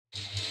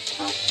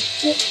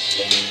What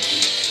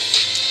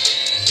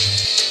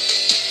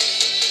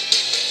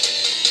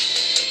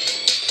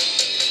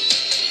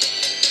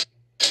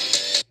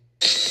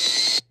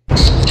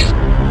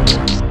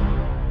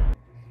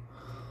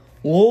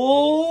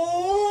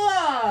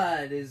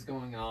is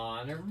going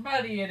on,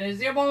 everybody? It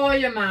is your boy,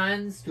 your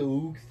man,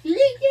 Stokes, the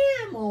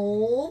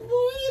Camel,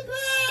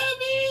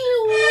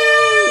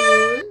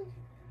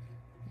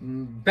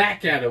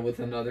 back at it with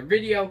another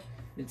video,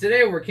 and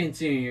today we're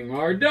continuing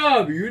our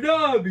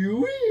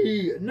WWE,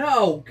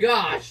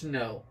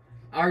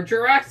 our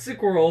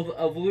Jurassic World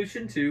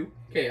Evolution 2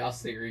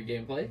 Chaos Theory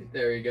gameplay.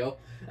 There you go.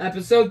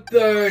 Episode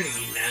 30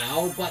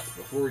 now, but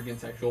before we get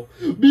sexual,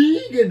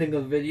 beginning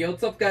of the video,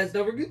 what's up guys,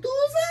 don't forget to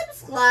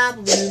subscribe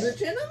to the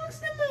channel,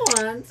 it's number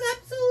one, it's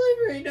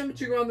absolutely free, number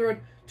two, on the road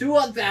to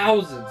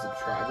 1,000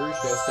 subscribers,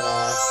 just,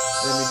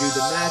 let me do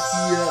the math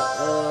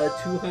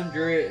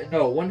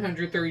here,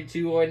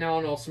 132 right now,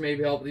 and also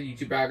maybe help the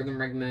YouTube algorithm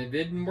recommend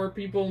it, and more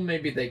people,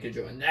 maybe they could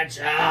join that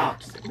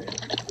chat.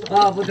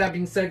 With that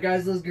being said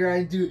guys, let's get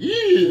right into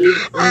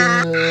it,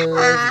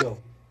 let's go.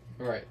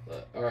 Alright,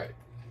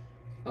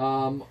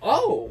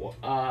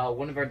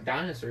 one of our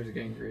dinosaurs is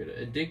getting created.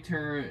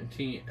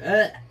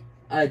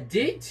 A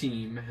dig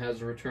team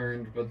has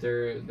returned, but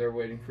they're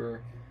waiting for.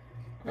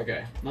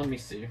 Okay, let me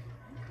see.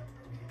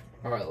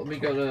 All right, let me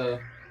go to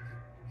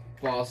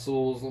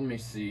fossils. Let me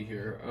see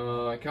here.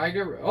 Can I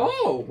get?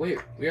 Oh, wait,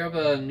 we have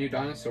a new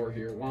dinosaur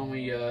here. Why don't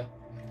we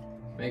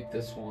make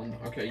this one?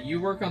 Okay,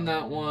 you work on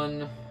that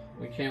one.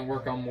 We can't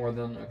work on more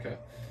than okay.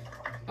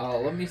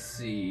 Let me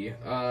see.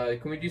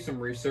 Can we do some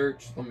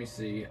research? Let me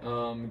see.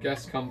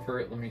 Guest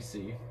comfort. Let me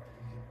see.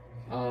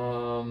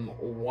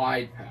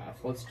 Wide path.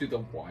 Let's do the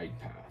wide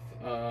path.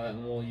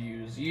 And we'll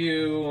use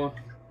you.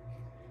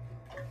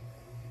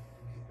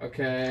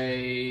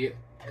 Okay.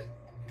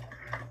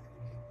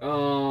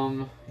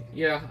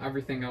 Yeah,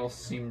 everything else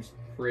seems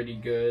pretty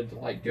good.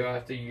 Like, do I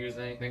have to use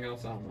anything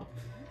else? I don't know.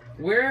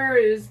 Where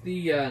is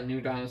the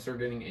new dinosaur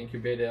getting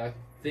incubated? I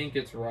think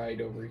it's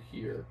right over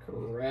here,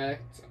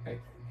 correct? I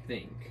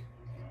think.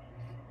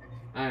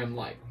 I'm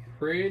like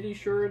pretty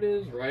sure it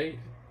is, right?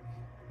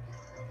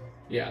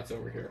 Yeah, it's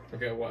over here.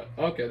 Okay, what?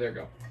 Okay, there we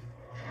go.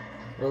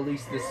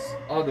 Release this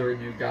other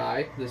new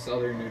guy, this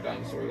other new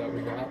dinosaur that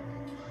we got.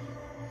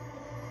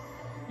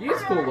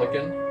 He's cool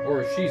looking,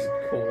 or she's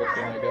cool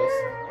looking, I guess.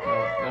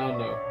 I don't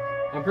know.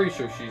 I'm pretty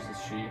sure she's a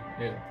she.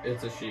 Yeah,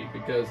 it's a she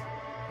because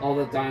all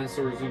the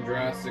dinosaurs in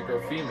Jurassic are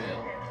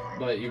female.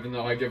 But even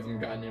though I give them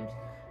guy names.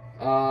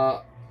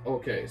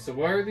 Okay, so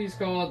what are these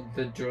called?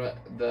 The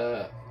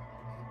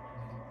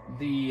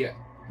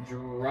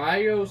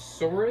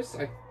Dryosaurus?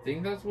 I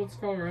think that's what it's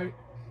called, right?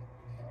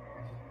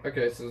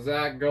 Okay, so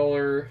Zach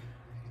Guller.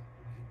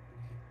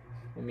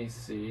 Let me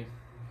see.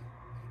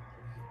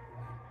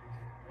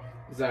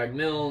 Zach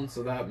Milne,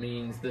 so that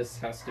means this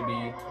has to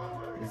be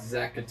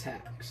Zach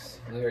Attacks.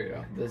 There you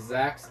go. The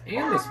Zacks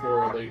and the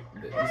spoiler.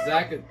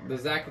 The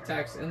Zach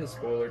Attacks and the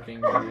Spoiler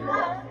King.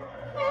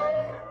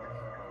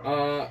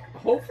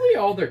 Hopefully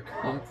all their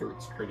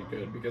comfort's pretty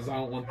good because I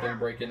don't want them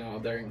breaking out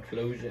of their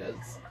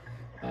enclosures.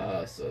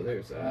 So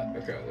there's that.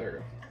 Okay, there we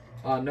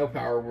go. No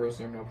power. Where's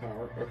there no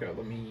power? Okay,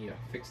 let me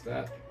fix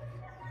that.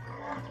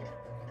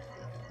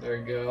 There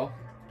you go.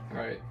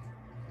 Alright.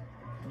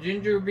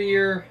 Ginger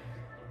beer.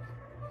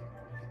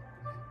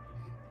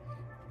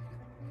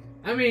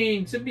 I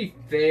mean, to be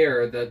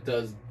fair, that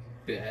does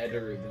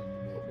better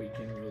than what we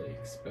can really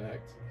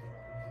expect.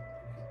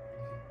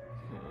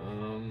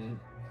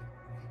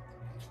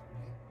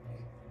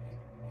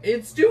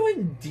 It's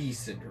doing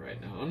decent right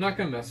now. I'm not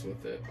gonna mess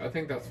with it. I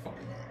think that's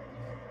fine.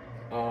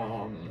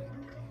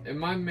 It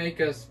might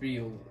make us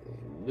be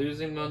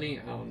losing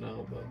money. I don't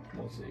know, but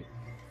we'll see.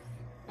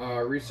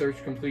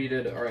 Research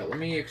completed. Alright, let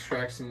me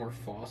extract some more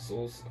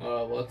fossils.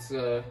 Let's,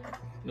 no,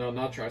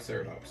 not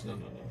Triceratops. No.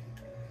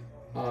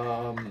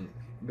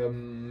 The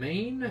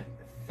main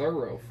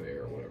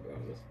thoroughfare, whatever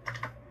that is.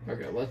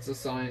 Okay, let's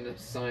assign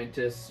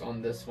scientists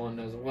on this one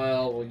as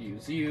well. We'll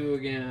use you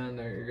again.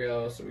 There you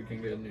go, so we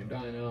can get a new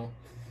dino.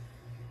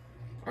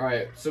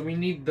 Alright, so we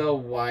need the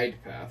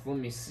wide path. Let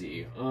me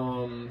see.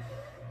 Let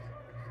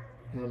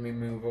me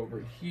move over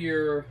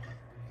here.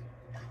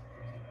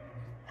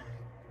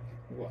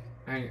 What?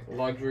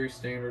 Luxury,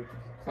 standard,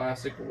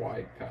 classic,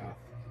 wide path.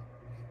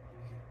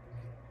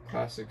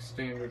 Classic,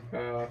 standard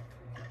path.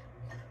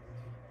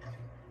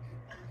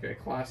 Okay,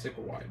 classic,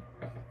 wide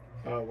path.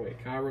 Wait,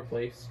 can I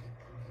replace?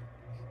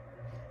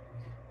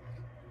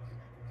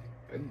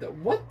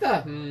 What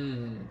the?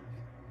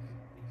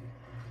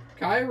 Can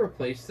I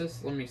replace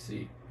this? Let me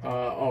see.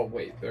 Oh,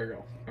 wait, there you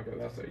go. Okay,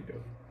 that's how you do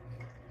it.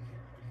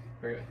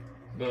 Okay,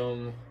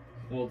 boom.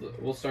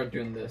 We'll start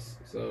doing this,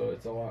 so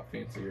it's a lot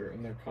fancier,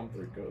 and their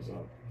comfort goes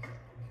up.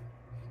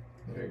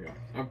 There you go.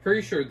 I'm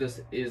pretty sure this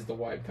is the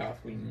wide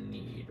path we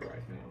need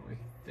right now, I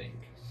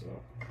think,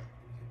 so.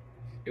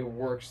 It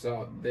works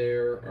out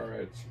there.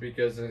 Alright, it's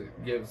because it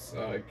gives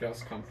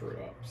Gus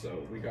comfort up,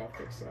 so we gotta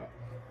fix that.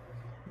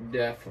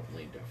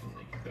 Definitely.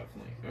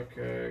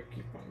 Okay,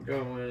 keep on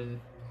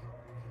going.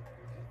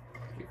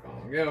 keep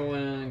on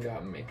going.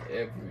 Gotta make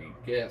every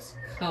guest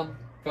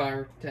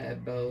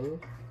comfortable.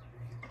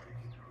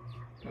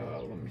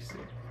 Let me see.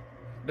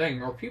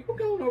 Dang, are people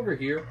going over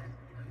here?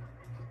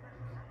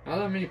 Not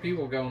that many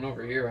people going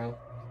over here, huh?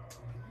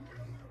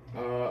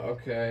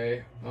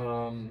 Okay.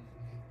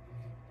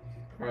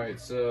 Alright,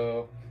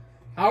 so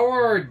how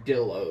are our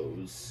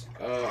dillos?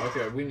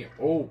 Okay, we need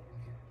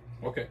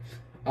okay.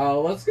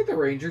 Let's get the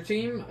ranger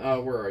team.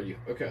 Where are you?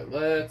 Okay,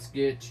 let's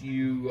get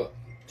you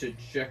to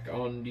check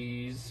on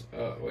these.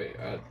 Wait,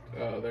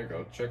 there you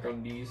go. Check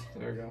on these.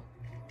 There you go.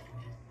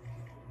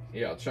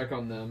 Yeah, check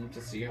on them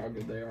to see how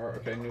good they are.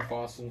 Okay, new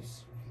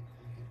fossils.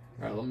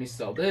 Alright, let me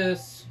sell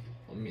this.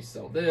 Let me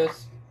sell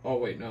this. Oh,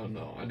 wait, no,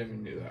 I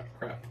didn't even do that.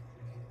 Crap.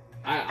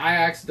 I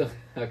accidentally...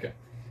 Okay.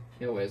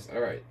 Anyways,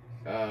 alright.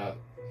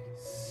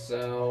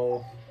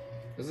 Sell...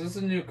 Is this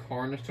a new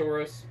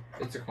Carnotaurus?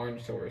 It's a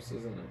Carnotaurus,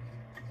 isn't it?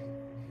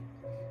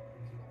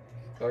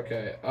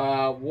 Okay,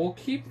 we'll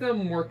keep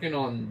them working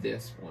on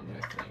this one,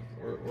 I think.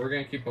 We're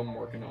gonna keep them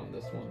working on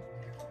this one.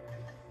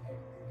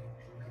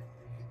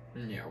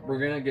 Yeah, we're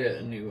gonna get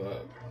a new,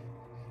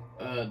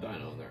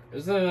 dino in there.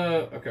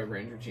 Okay,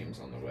 ranger team's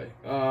on the way.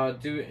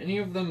 Do any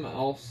of them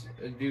else,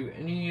 do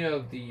any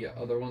of the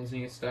other ones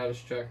need a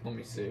status check? Let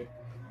me see.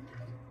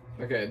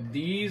 Okay,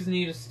 these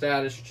need a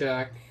status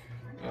check.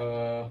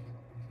 Are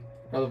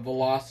the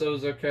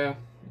Velocos okay?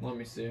 Let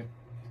me see.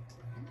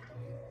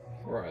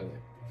 Where are they?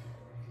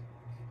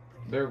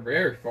 They're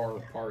very far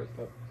apart,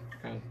 but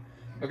kind of.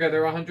 Okay,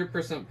 they're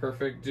 100%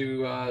 perfect.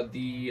 Do,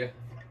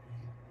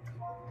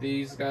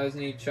 these guys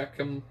need to check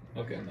them?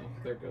 Okay, no,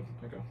 they're good.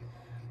 Okay.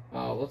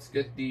 Let's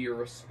get the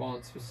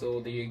response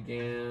facility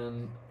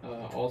again.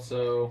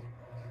 Also,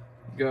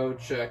 go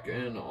check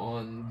in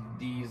on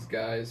these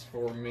guys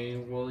for me,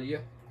 will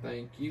you?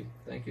 Thank you.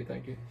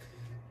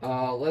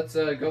 Let's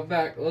go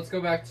back. Let's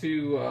go back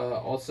to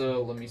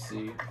also. Let me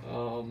see.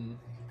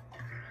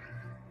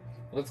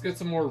 Let's get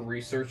some more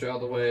research out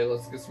of the way.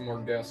 Let's get some more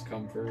guest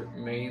comfort.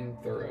 Main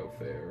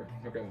thoroughfare.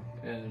 Okay,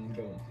 and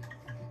boom.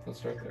 Let's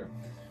start there.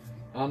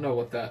 I don't know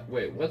what that.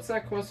 Wait, what's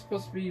that quest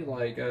supposed to be?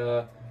 Like,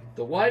 the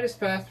widest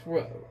path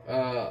for,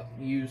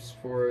 use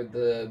for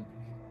the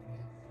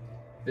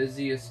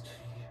busiest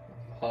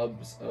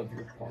hubs of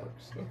your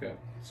parks. Okay,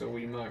 so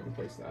we might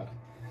replace that.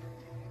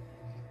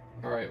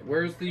 Alright,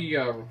 where's the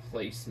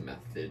replace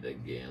method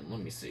again?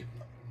 Let me see.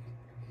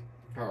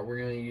 Alright, we're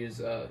gonna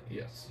use,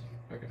 yes.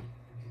 Okay.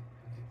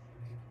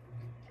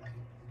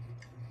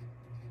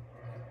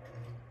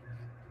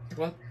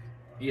 What?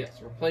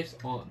 Yes, replace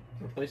on.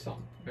 Replace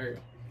on. There you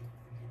go.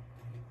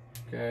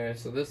 Okay,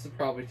 so this is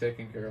probably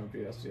taken care of.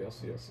 Yes.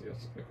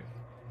 Okay.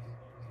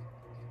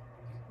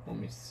 Let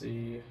me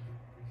see.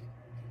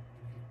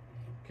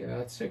 Okay,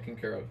 that's taken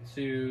care of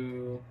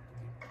too.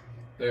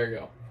 There you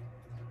go.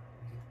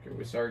 Okay,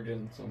 we started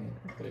getting some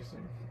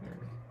replacing. There we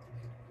go.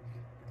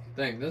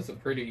 Dang, this is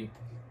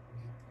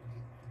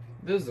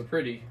a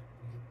pretty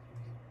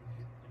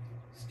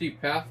steep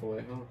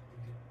pathway, huh?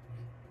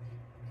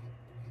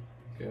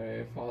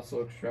 Okay,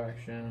 fossil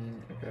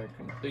extraction. Okay,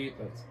 complete.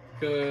 That's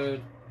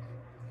good.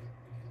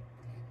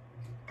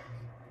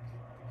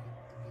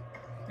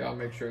 Gotta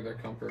make sure their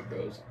comfort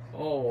goes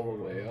all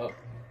the way up.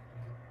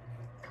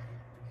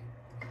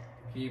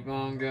 Keep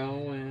on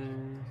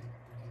going.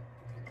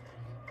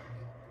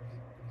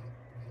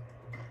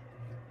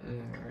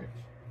 Alright.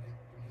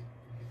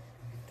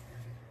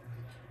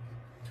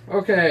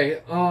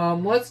 Okay,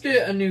 let's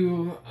get a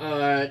new,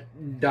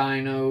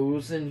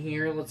 dinos in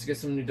here. Let's get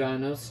some new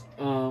dinos.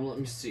 Let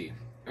me see.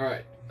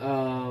 Alright,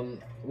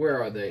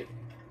 where are they?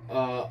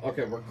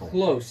 Okay, we're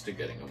close to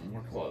getting them. We're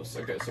close.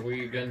 Okay, so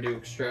we're gonna do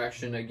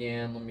extraction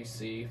again. Let me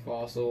see.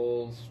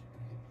 Fossils.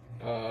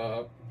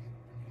 Oh,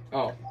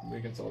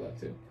 we can sell that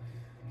too.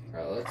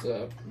 Alright, let's,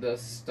 the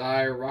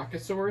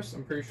Styracosaurus.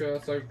 I'm pretty sure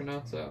that's how you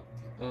pronounce that.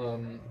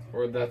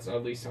 Or that's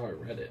at least how I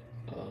read it.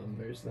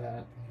 There's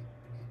that.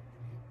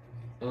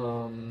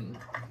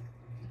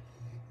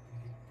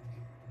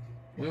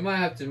 We might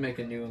have to make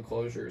a new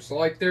enclosure. So,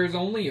 like, there's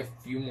only a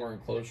few more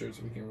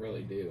enclosures we can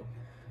really do.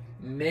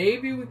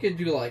 Maybe we could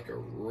do, like, a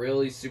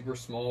really super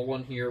small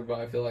one here, but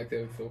I feel like they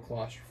would feel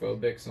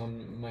claustrophobic, so I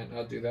might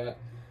not do that.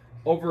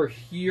 Over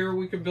here,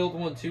 we could build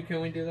one, too. Can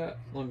we do that?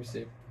 Let me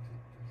see.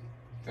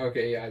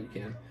 Okay, yeah, you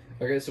can.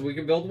 Okay, so we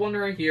can build one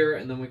right here,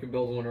 and then we can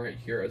build one right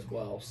here as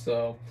well.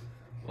 So,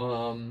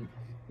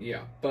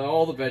 yeah. But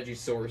all the veggie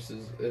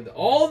sources,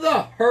 all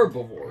the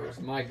herbivores,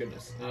 my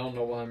goodness. I don't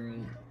know why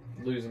I'm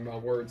losing my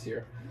words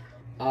here.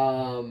 But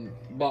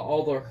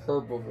all the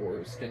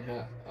herbivores can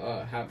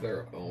have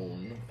their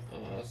own.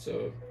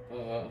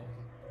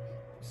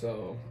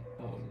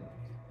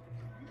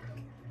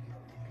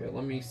 Okay,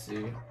 let me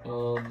see.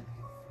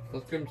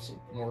 Let's get some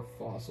more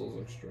fossils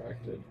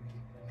extracted.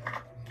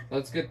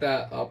 Let's get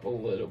that up a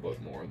little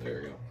bit more.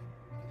 There you go.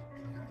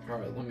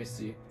 Alright, let me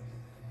see.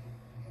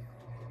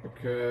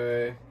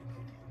 Okay.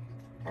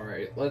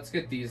 Alright, let's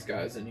get these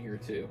guys in here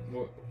too.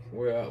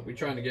 We're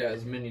trying to get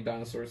as many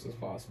dinosaurs as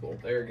possible.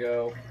 There you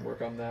go.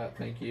 Work on that.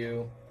 Thank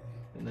you.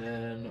 And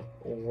then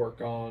we'll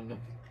work on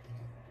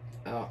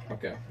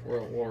Okay.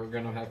 We're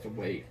gonna have to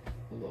wait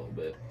a little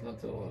bit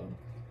until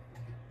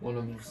one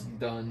of them's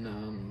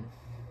done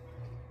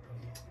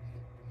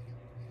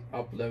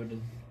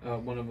uploading.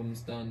 One of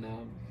them's done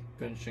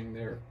finishing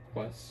their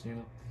quests. You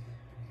know.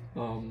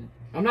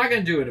 I'm not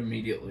gonna do it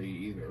immediately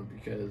either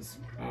because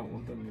I don't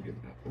want them to get.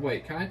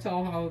 Wait, can I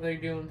tell how they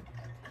doing?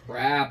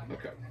 Crap.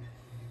 Okay.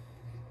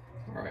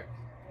 All right.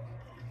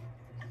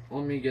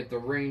 Let me get the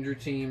ranger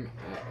team.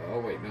 Oh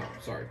wait, no,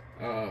 sorry.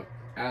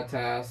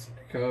 Atas,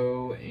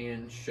 go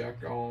and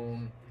check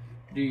on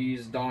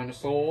these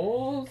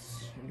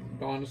dinosaurs.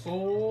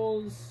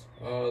 Dinosaurs.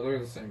 They're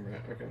the same,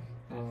 right? Okay.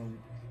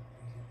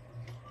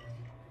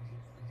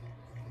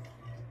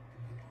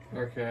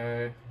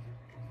 Okay.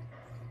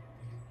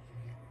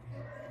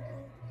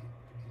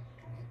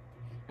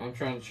 I'm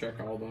trying to check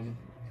all of them.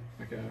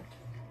 Okay.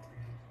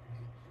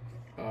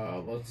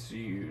 Let's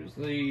use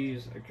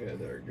these. Okay,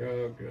 there we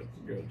go.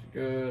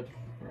 Good.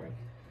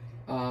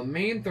 Alright.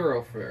 Main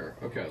thoroughfare.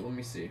 Okay, let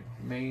me see.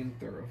 Main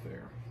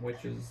thoroughfare.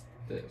 Which is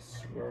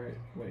this? Right,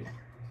 wait.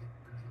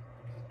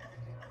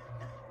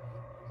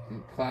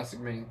 Classic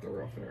main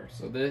thoroughfare.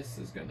 So this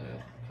is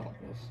gonna help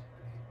us.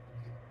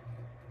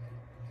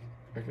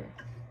 Okay.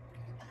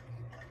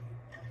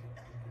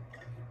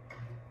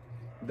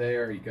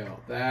 There you go.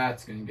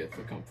 That's gonna get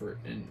the comfort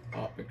and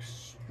up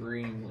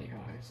extremely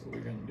high. So we're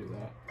gonna do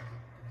that.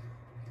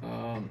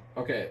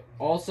 Okay.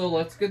 Also,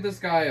 let's get this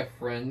guy a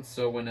friend,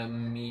 so when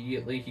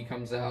immediately he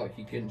comes out,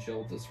 he can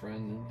chill with his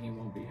friend, and he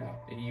won't be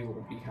happy. He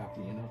will be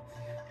happy, you know.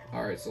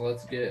 All right. So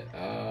let's get.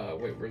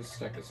 Wait. Where's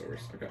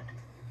Stegosaurus? Okay.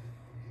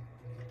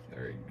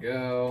 There you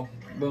go.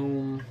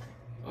 Boom.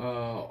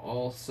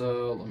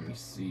 Also, let me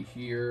see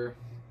here.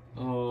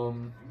 Let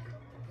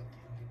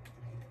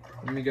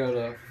me go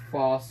to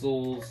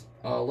fossils.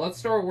 Let's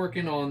start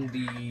working on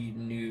the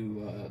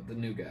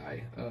new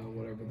guy.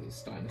 Whatever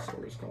this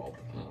dinosaur is called.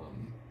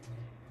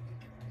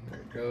 There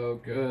we go.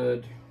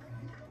 Good.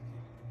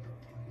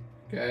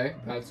 Okay,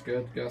 that's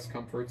good. Gus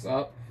comfort's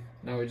up.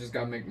 Now we just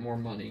gotta make more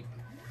money.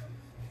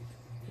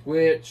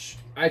 Which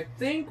I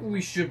think we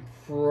should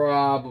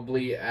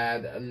probably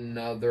add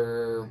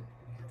another.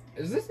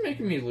 Is this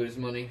making me lose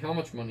money? How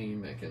much money are you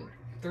making?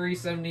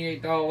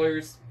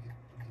 $378.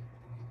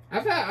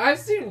 I've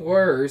seen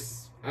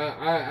worse.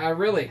 I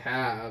really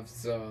have,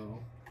 so.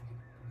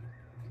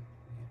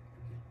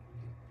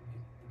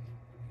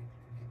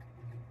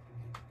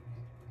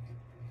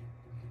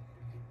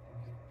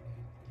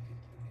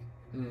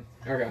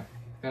 Okay,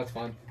 that's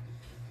fine.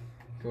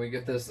 Can we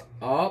get this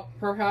up,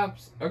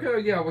 perhaps? Okay,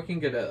 yeah, we can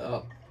get it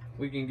up.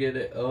 We can get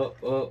it up,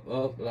 let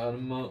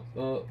them up,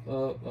 let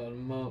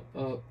them up.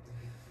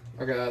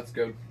 Okay, that's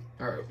good.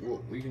 Alright,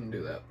 we can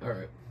do that.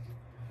 Alright.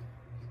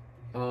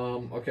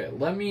 Okay,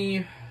 let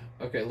me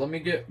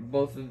get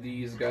both of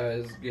these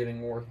guys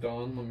getting worked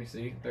on. Let me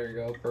see. There you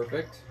go.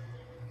 Perfect.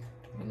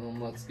 And then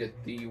let's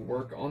get the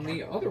work on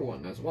the other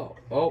one as well.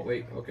 Oh,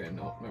 wait. Okay,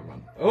 no. Never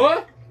mind.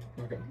 Oh!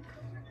 Okay.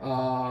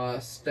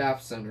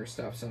 Staff center.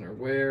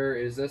 Where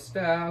is the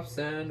staff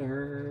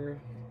center?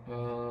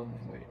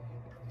 Wait.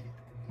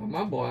 Am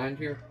I blind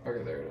here?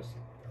 Okay, there it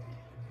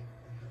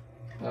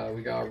is.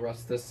 We gotta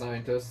arrest this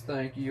scientist.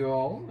 Thank you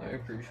all. I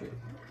appreciate it.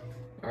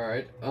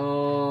 Alright.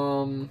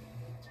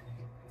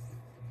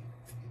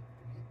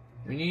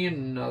 We need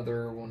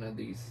another one of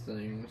these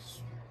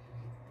things.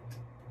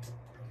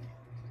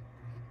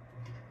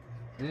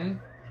 Let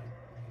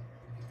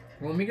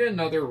me get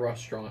another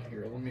restaurant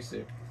here. Let me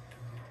see.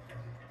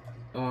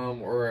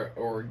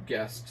 Or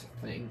guest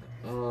thing.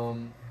 Let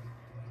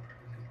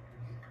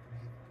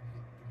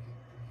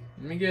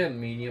me get a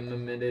medium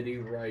humidity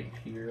right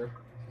here.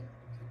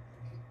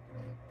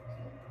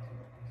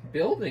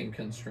 Building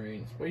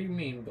constraints? What do you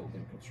mean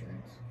building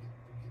constraints?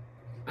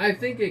 I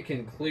think it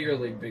can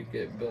clearly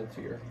get built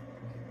here.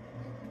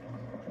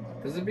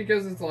 Is it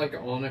because it's like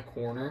on a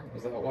corner?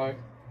 Is that why?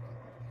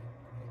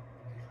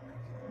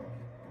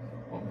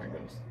 Oh my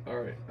goodness.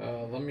 Alright,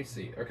 let me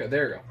see. Okay,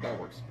 there you go. That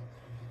works.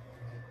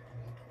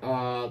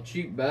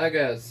 Cheap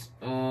bagas.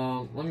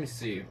 Let me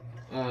see.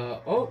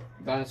 Oh,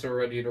 dinosaur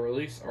ready to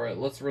release. Alright,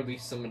 let's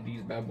release some of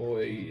these bad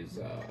boys.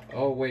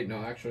 Oh wait,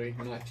 no, actually,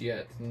 not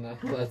yet. No,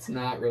 let's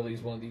not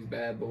release one of these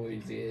bad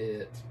boys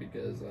yet,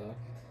 because,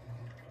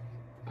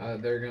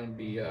 they're gonna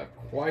be,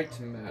 quite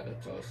mad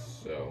at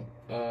us, so.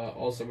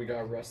 Also, we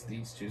gotta arrest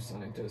these two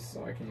scientists,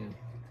 so I can't,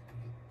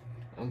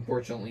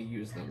 unfortunately,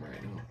 use them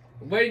right now.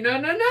 Wait, no!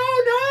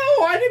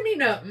 I didn't mean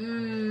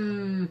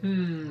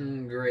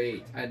to.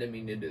 Great. I didn't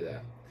mean to do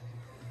that.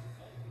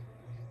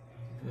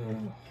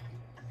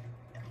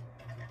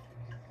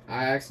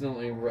 I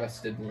accidentally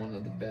arrested one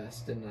of the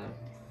best, didn't I?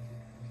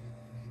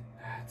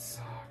 That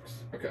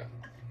sucks. Okay.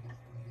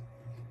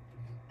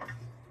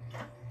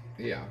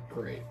 Yeah,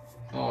 great.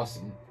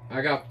 Awesome.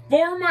 I got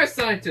 4 of my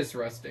scientists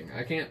resting.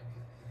 I can't.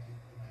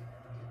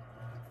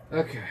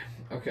 Okay.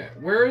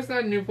 Where is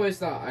that new place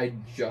that I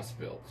just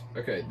built?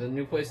 Okay, the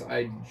new place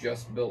I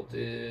just built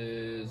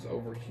is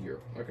over here.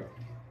 Okay.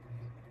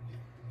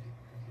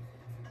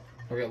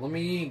 Okay, let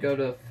me go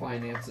to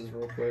finances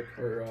real quick.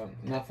 Or,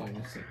 not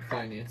finances,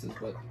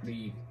 but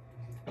the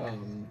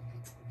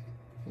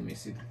Let me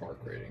see the park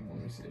rating.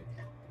 Let me see.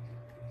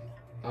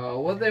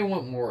 What they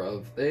want more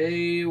of?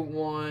 They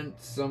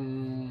want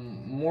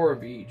some more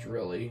of each,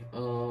 really.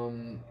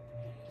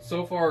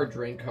 So far,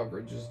 drink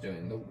coverage is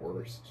doing the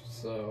worst.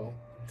 So,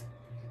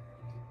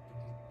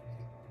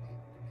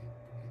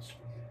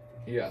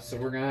 yeah. So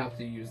we're gonna have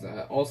to use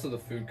that. Also, the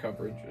food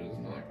coverage is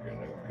not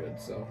gonna do good.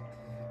 So,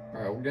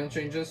 all right, we're gonna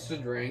change this to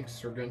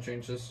drinks. We're gonna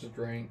change this to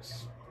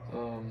drinks.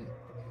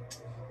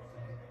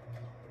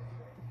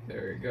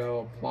 There you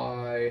go.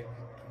 Apply.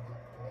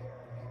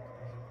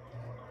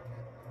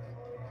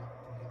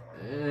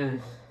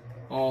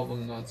 All of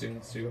them not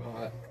doing too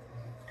hot.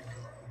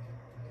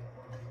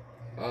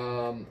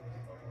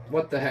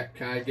 What the heck?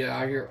 Can I get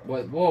out of here?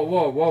 What? Whoa,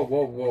 whoa, whoa,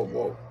 whoa, whoa,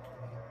 whoa!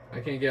 I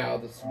can't get out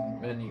of this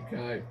menu.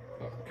 Can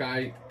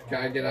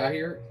I get out of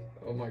here?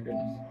 Oh my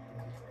goodness!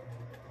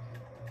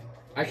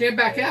 I can't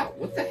back out.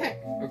 What the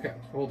heck? Okay,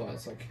 hold on a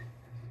second.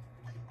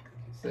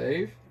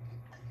 Save.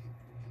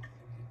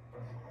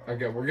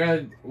 Okay, we're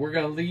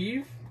gonna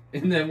leave,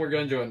 and then we're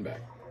gonna join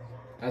back.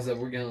 I said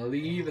we're gonna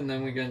leave, and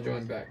then we're gonna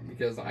join back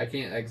because I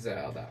can't exit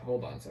out of that.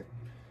 Hold on a second.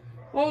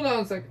 Hold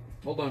on a second.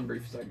 Hold on a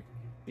brief second.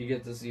 You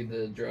get to see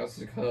the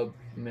Jurassic Hub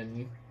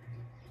menu.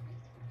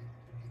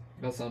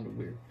 That sounded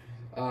weird.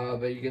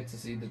 But you get to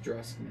see the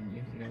Jurassic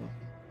menu, you know.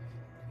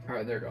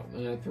 Alright, there you go.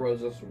 And it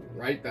throws us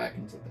right back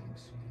into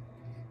things.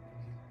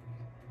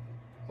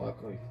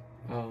 Luckily.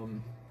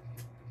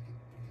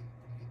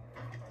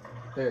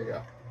 There you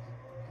go.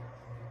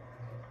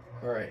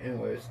 Alright,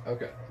 anyways.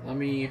 Okay, let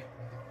me...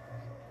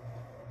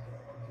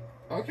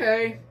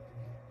 Okay.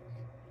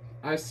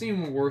 I've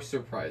seen worse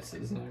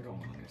surprises, not gonna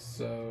lie,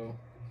 so...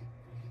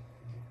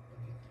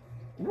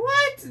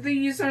 What?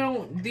 These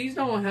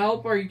don't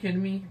help? Are you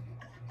kidding me?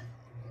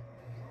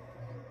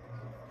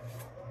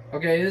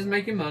 Okay, it is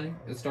making money.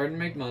 It's starting to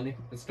make money.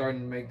 It's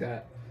starting to make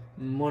that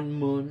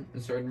mun.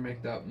 It's starting to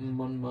make that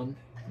mun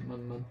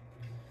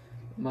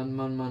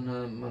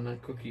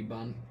cookie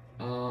bun.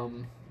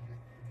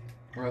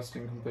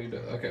 Resting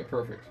completed. Okay,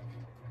 perfect.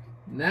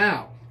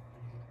 Now.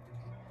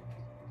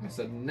 I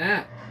said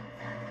now.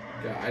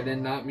 Okay, I did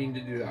not mean to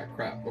do that.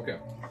 Crap. Okay.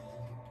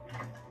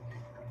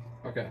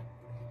 Okay.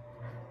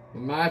 We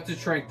might have to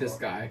trank this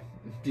guy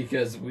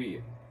because we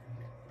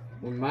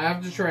might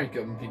have to trank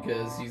him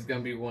because he's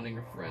gonna be wanting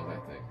a friend, I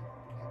think.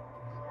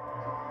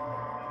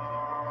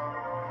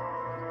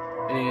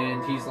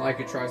 And he's like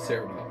a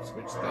Triceratops,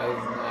 which that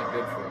is not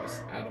good for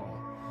us at all.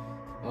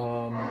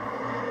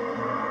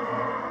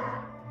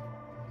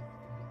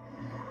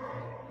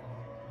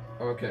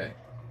 Okay.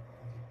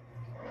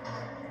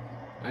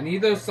 I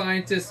need those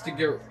scientists to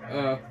get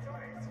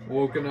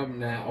woken up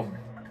now.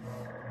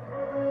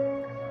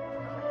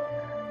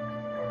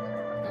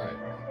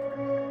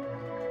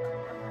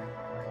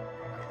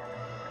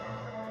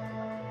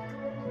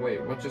 Wait,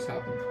 what just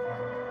happened?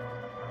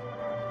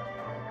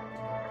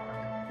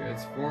 Okay,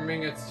 it's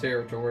forming its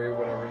territory,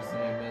 whatever his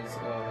name is.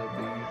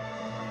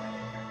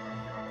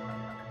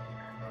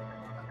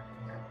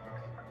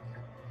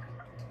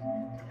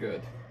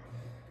 Good.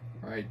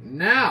 Alright,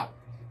 now!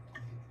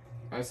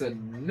 I said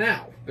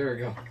now! There we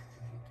go.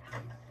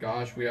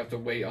 Gosh, we have to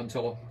wait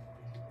until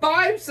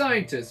 5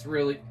 scientists!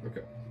 Really?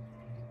 Okay.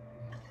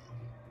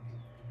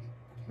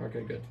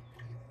 Okay, good.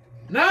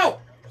 No!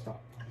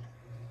 Stop.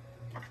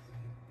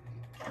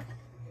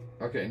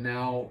 Okay,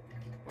 now...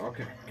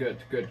 Okay, good.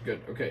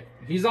 Okay,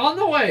 he's on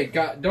the way!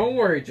 Don't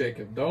worry,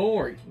 Jacob. Don't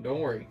worry.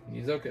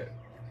 He's okay.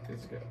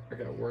 He's okay.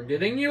 Okay, we're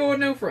getting you a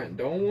new friend.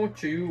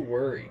 Don't you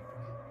worry.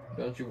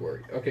 Don't you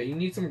worry. Okay, you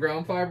need some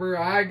ground fiber?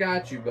 I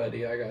got you,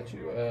 buddy. I got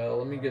you.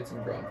 Let me get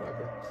some ground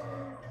fiber.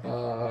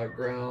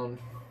 Ground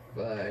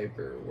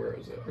fiber. Where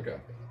is it? Okay.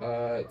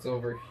 It's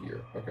over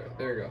here. Okay,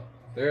 there you go.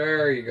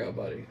 There you go,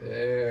 buddy.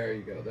 There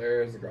you go.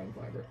 There's the ground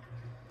fiber.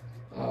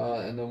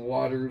 And then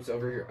water's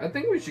over here. I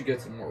think we should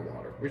get some more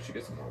water.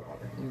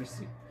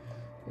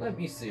 Let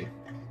me see.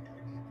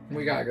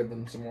 We gotta get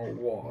them some more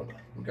water.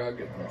 There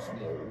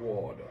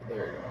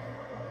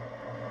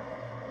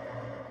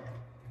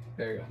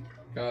you go.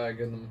 Gotta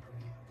give them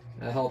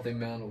a healthy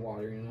amount of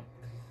water, you know.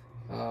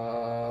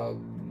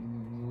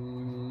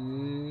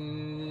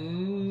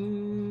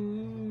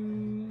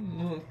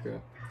 Okay.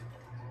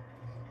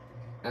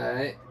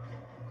 Alright.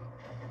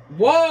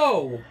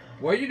 Whoa!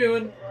 What are you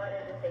doing?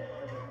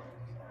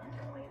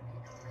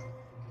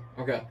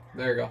 Okay,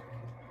 there you go.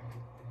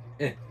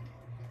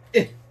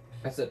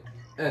 That's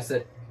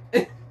it.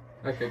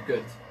 Okay,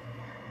 good.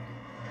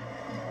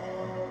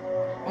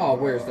 Oh,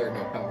 where's there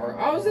no power?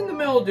 I was in the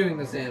middle of doing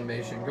this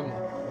animation. Come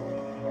on.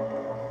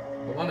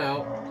 Come on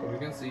out so we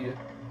can see you.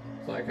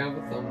 So I can have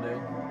a thumbnail.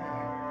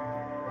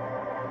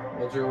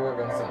 What's your work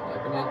gonna sound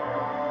like? Come on.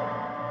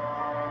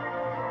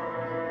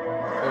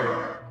 There you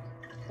go.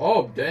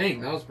 Oh,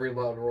 dang. That was a pretty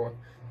loud roar.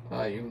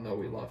 Even though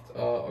we left.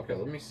 Okay,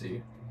 let me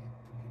see.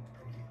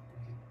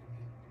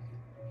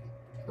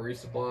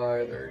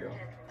 Resupply. There you go.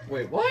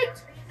 Wait,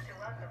 what?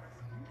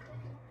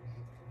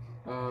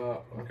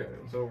 Okay.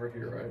 It's over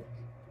here, right?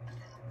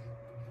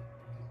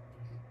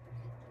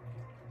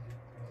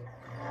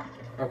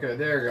 Okay,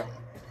 there you go.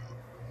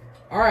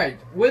 Alright,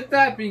 with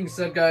that being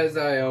said, guys,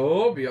 I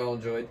hope you all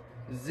enjoyed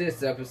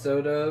this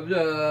episode of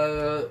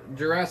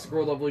Jurassic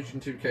World Evolution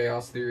 2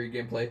 Chaos Theory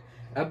gameplay.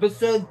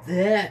 Episode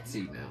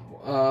 30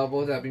 now.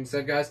 With that being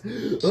said, guys,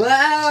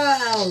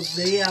 I'll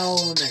see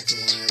y'all next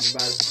one,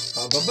 everybody.